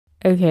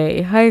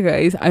Okay, hi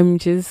guys. I'm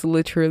just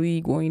literally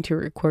going to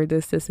record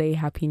this to say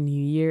Happy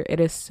New Year. It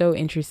is so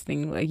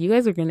interesting. Like, you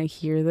guys are gonna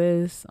hear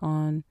this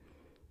on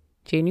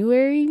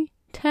January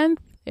 10th,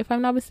 if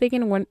I'm not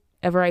mistaken.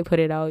 Whenever I put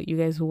it out, you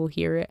guys will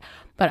hear it.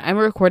 But I'm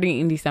recording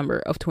in December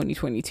of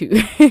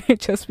 2022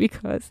 just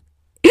because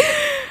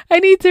I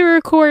need to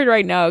record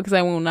right now because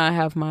I will not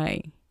have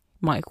my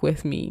mic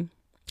with me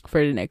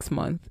for the next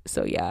month.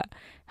 So yeah,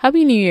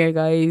 Happy New Year,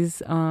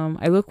 guys.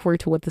 I look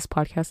forward to what this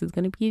podcast is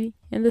gonna be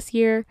in this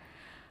year.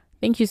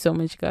 Thank you so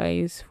much,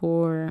 guys,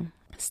 for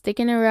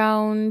sticking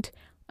around.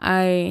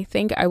 I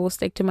think I will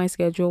stick to my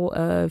schedule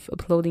of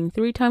uploading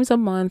 3 times a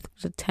month,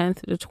 the 10th,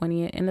 the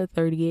 20th, and the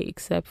 30th,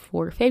 except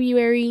for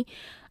February.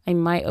 I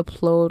might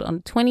upload on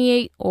the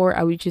 28th, or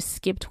I would just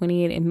skip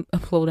 28 and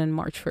upload on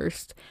March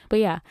 1st. But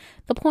yeah,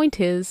 the point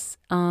is,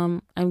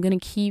 I'm going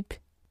to keep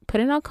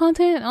putting out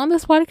content on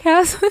this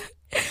podcast.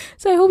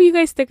 So I hope you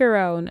guys stick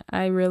around.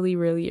 I really,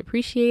 really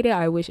appreciate it.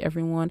 I wish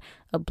everyone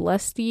a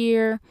blessed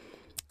year,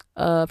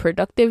 a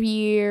productive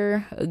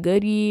year, a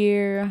good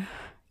year.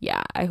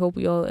 Yeah, I hope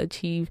we all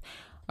achieve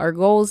our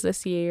goals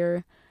this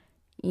year.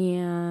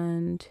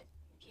 And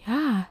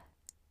yeah,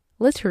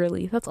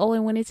 literally, that's all I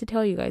wanted to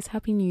tell you guys.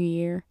 Happy New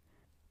Year.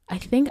 I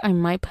think I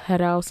might put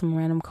out some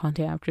random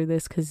content after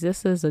this because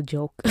this is a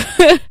joke.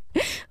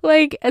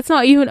 Like, it's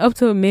not even up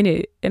to a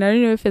minute. And I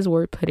don't know if it's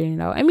worth putting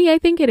it out. I mean, I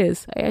think it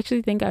is. I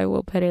actually think I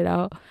will put it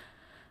out.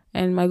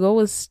 And my goal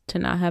was to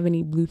not have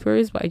any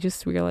bloopers, but I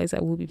just realized I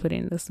will be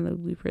putting this in the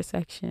blooper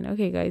section.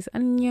 Okay, guys.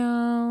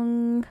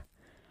 Annyeong.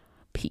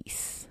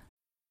 Peace.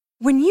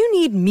 When you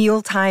need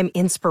mealtime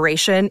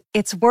inspiration,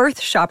 it's worth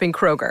shopping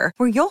Kroger,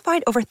 where you'll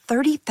find over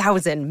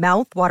 30,000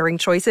 mouth-watering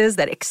choices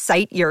that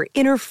excite your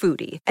inner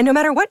foodie. And no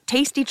matter what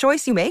tasty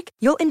choice you make,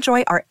 you'll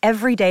enjoy our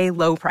everyday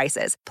low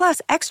prices, plus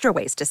extra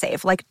ways to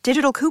save, like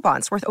digital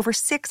coupons worth over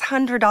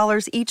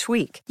 $600 each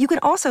week. You can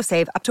also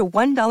save up to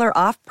 $1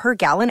 off per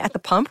gallon at the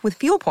pump with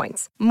fuel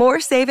points.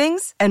 More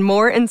savings and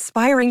more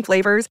inspiring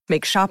flavors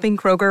make shopping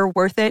Kroger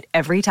worth it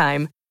every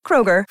time.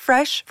 Kroger,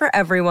 fresh for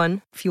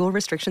everyone. Fuel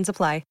restrictions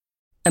apply.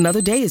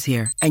 Another day is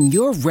here, and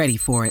you're ready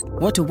for it.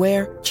 What to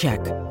wear? Check.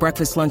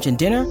 Breakfast, lunch, and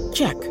dinner?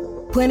 Check.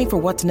 Planning for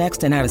what's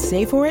next and how to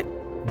save for it?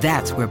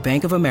 That's where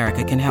Bank of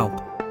America can help.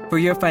 For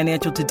your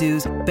financial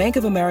to-dos, Bank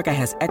of America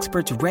has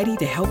experts ready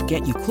to help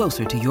get you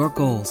closer to your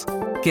goals.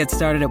 Get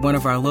started at one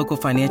of our local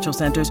financial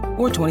centers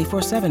or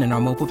 24/7 in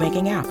our mobile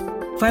banking app.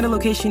 Find a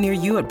location near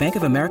you at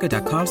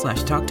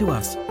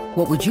bankofamerica.com/talktous.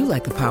 What would you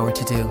like the power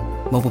to do?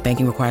 Mobile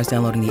banking requires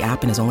downloading the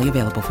app and is only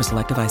available for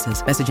select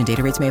devices. Message and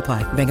data rates may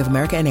apply. Bank of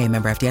America N.A.,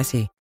 member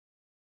FDIC.